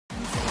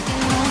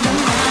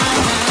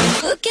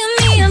Look at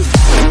me, I'm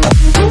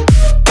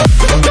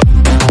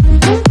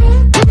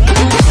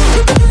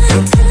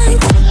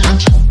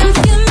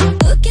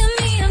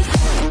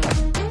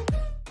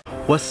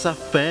What's up,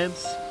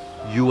 fams?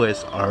 You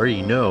guys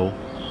already know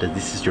that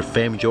this is your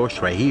fam George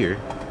right here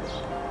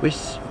with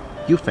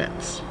you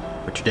fams.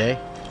 But today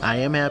I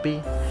am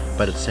happy,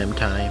 but at the same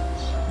time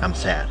I'm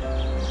sad.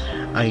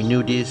 I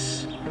knew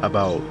this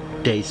about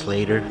days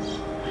later,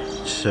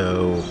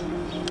 so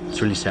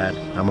it's really sad.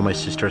 I'm at my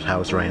sister's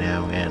house right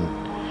now, and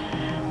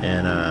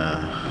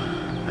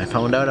I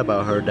found out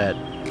about her that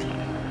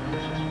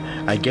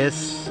I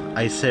guess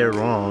I said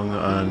wrong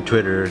on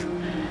Twitter.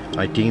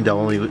 I think the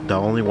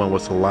only one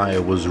was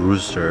alive was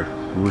Rooster.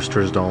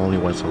 Rooster's the only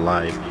one's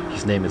alive.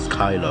 His name is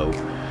Kylo.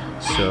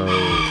 So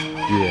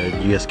yeah,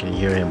 you guys can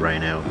hear him right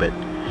now, but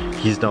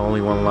he's the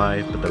only one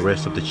alive, but the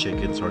rest of the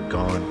chickens are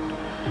gone.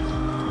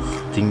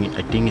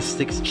 I think it's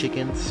 6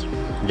 chickens.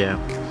 Yeah,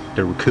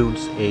 the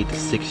raccoons ate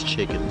 6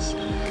 chickens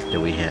that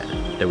we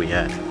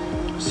had.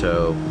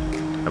 So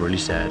I'm really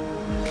sad.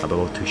 I'm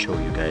about to show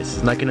you guys.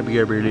 It's not gonna be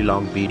a really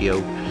long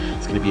video.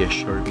 It's gonna be a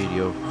short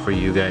video for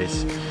you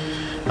guys.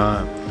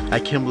 I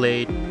came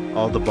late,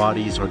 all the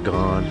bodies are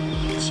gone,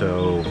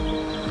 so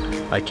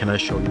I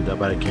cannot show you that,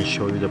 but I can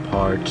show you the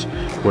part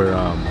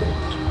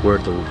where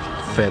the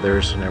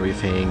feathers and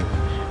everything,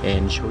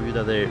 and show you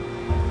that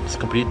it's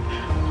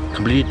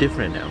completely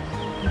different now.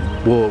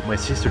 Well, my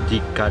sister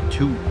got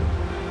 2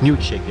 new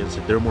chickens,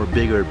 they're more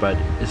bigger, but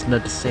it's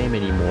not the same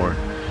anymore.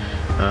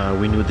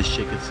 We knew the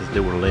chickens since they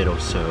were little,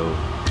 so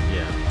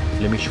yeah,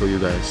 let me show you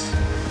guys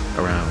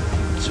around.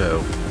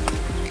 So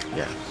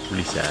yeah,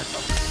 really sad.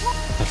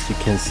 As you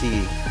can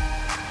see,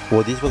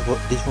 well, this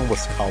one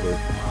was covered.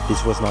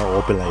 This was not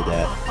open like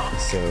that.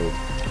 So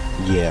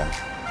yeah,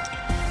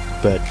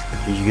 but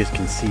you guys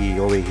can see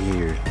over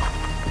here,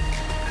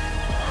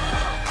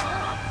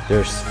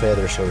 there's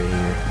feathers over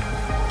here.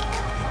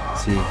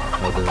 See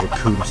how the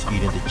raccoons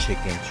eating the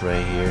chickens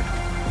right here.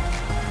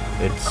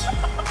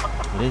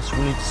 It's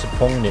really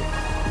disappointing.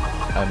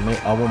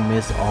 I will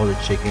miss all the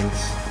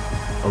chickens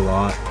a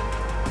lot.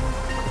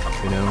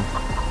 You know,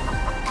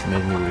 it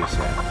made me really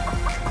sad.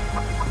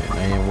 I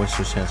am way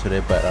so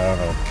sensitive, but I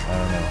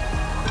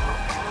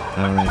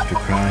don't know if to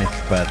cry,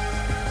 but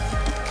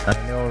I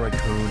know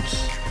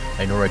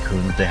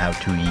raccoons they have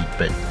to eat,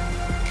 but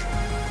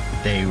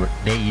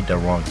they eat the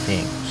wrong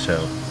thing,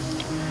 so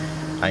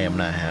I am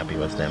not happy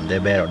with them. They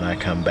better not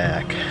come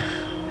back.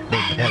 They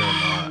better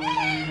not.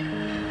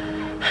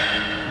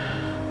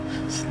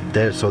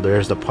 So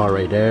there's the part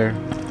right there.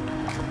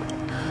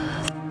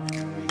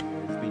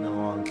 It's been a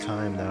long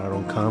time that I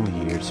don't come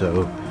here,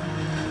 so.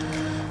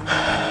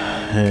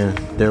 And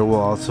there were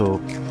also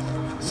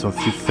some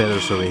few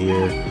feathers over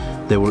here.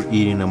 They were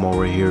eating them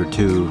over here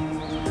too.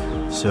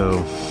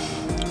 So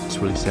it's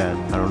really sad.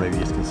 I don't know if you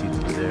guys can see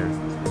through there.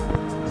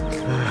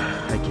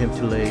 I came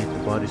too late. The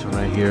bodies are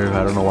right here.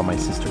 I don't know what my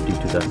sister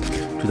did to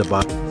the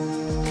body.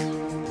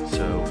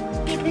 So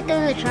They put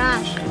them in the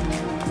trash. I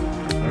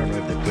don't know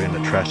if they put it in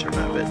the trash or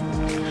not, but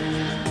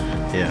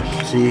yeah.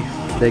 See,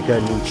 they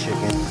got new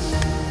chickens.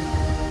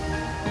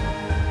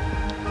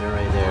 They're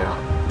right there.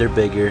 They're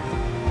bigger.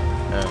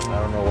 I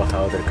don't know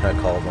how they're gonna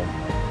call them,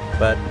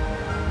 but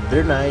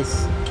they're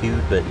nice,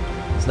 cute, but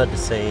it's not the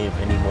same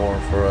anymore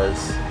for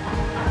us.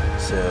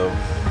 So,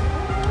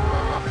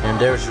 and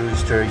there's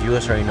Rooster. You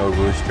guys already know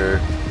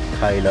Rooster.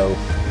 Kylo.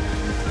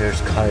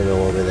 There's Kylo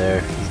over there.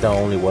 He's the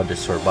only one to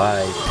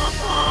survive.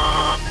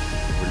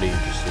 Really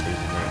interested in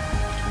him.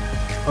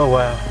 Oh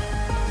wow!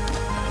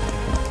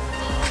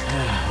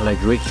 Like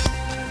Rick says,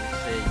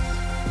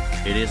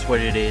 it is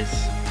what it is.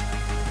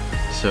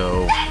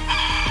 So.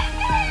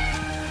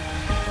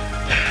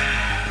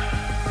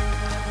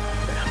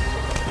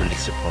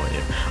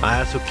 Disappointed. I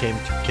also came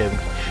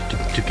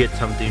to get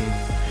something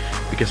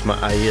because I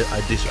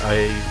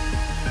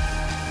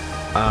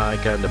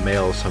got in the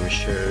mail some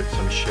shirts.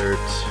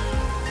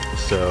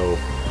 So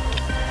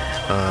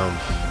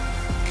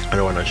I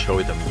don't want to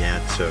show them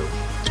yet. So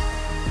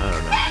I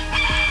don't know.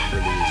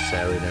 I'm really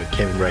sad right now. I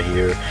came right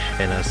here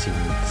and I seen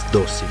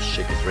those 6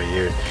 chickens right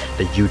here.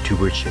 The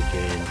YouTuber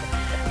chicken,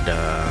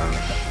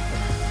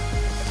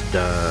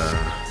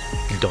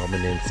 the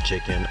Dominance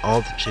chicken,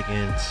 all the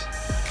chickens.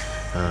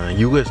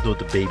 You guys know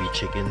the baby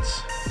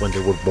chickens when they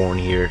were born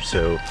here,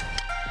 so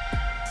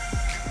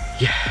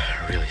yeah,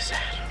 really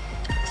sad.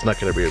 It's not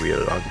gonna be a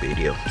real long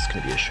video, it's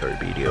gonna be a short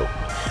video.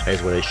 I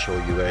just want to show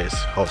you guys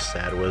how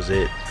sad was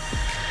it.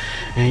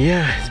 And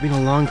yeah, it's been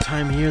a long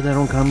time here that I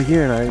don't come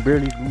here, and I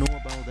barely know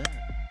about that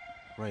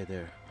right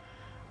there.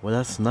 Well,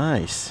 that's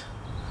nice.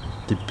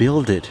 They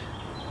build it.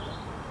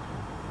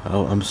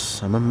 Oh, I'm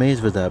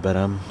amazed with that, but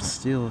I'm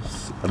still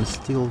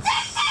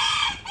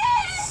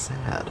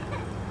sad.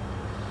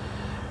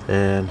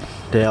 And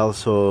the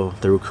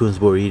raccoons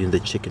were eating the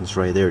chickens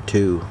right there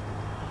too.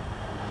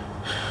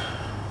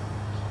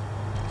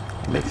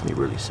 It makes me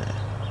really sad.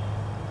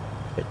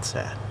 It's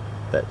sad,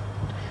 but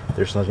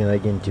there's nothing I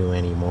can do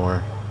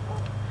anymore.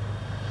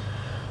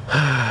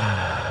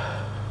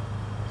 Yeah.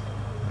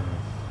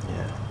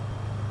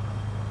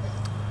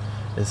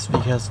 It's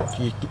because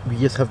we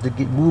just have to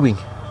get moving.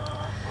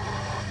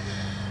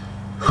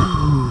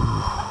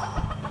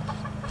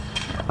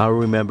 I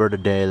remember the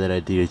day that I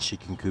did a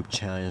chicken coop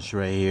challenge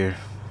right here.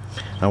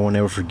 I won't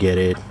ever forget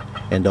it.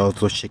 And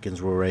those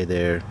chickens were right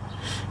there.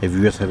 If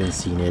you guys haven't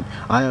seen it,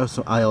 I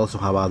also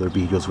have other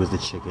videos with the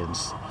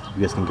chickens.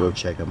 You guys can go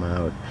check them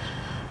out.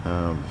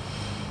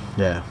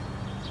 Yeah,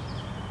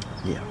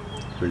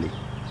 really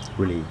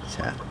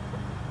sad,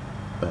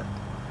 but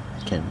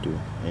can't do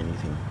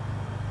anything.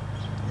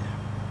 Yeah.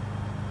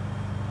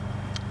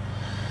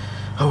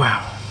 Oh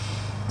wow.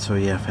 So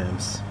yeah,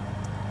 fams,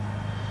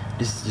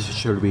 this is just a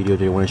short video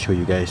that I want to show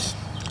you guys.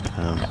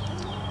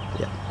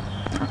 Yeah,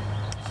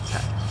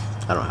 sad.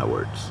 I don't have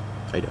words.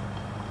 I don't.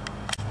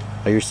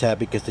 Are you sad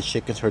because the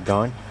chickens are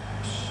gone?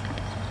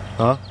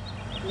 Huh?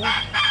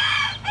 Yeah.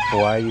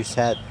 Why are you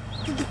sad?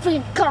 The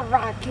big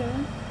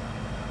raccoon.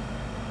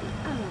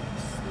 Oh,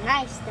 it's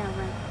nice that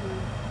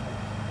raccoon.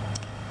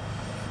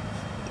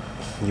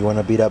 You want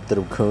to beat up the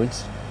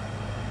raccoons?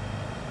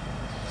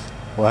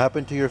 What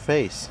happened to your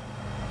face?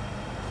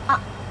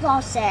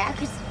 All sad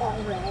because it's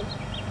all red.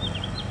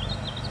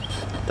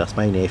 That's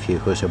my nephew,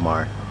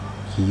 Josemar.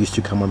 He used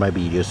to come on my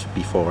videos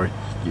before.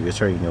 You guys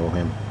already know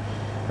him.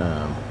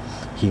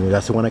 He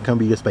doesn't want to come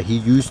videos, but he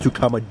used to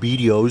come on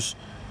videos.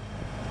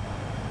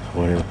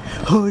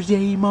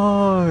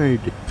 Josemar!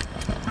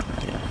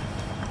 Yeah.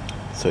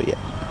 So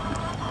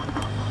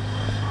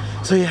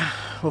yeah.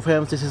 Well,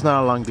 fams, this is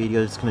not a long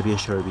video. It's gonna be a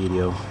short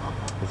video.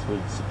 It's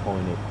really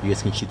disappointed. You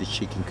guys can see the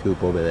chicken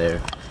coop over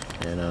there,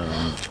 and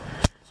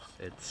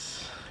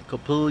it's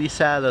completely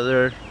sad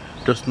that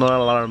there's not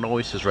a lot of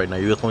noises right now.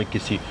 You guys only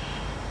can see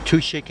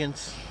 2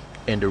 chickens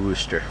and a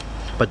rooster.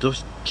 But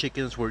those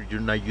chickens you're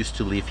not used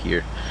to live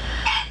here.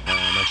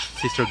 My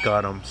sister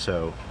got them,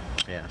 so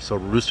yeah. So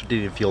rooster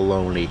didn't feel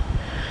lonely.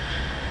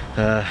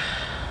 So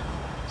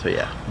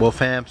yeah. Well,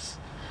 fams,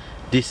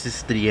 this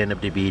is the end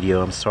of the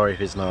video. I'm sorry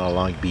if it's not a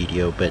long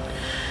video, but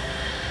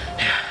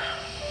yeah,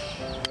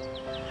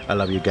 I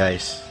love you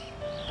guys.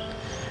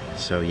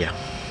 So yeah,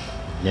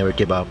 never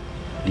give up.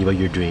 Live out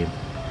your dream.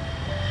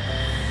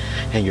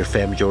 And your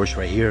fam George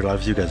right here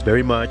loves you guys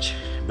very much,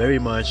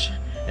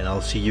 and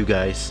I'll see you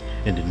guys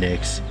in the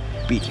next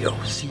video.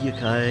 See you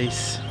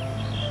guys.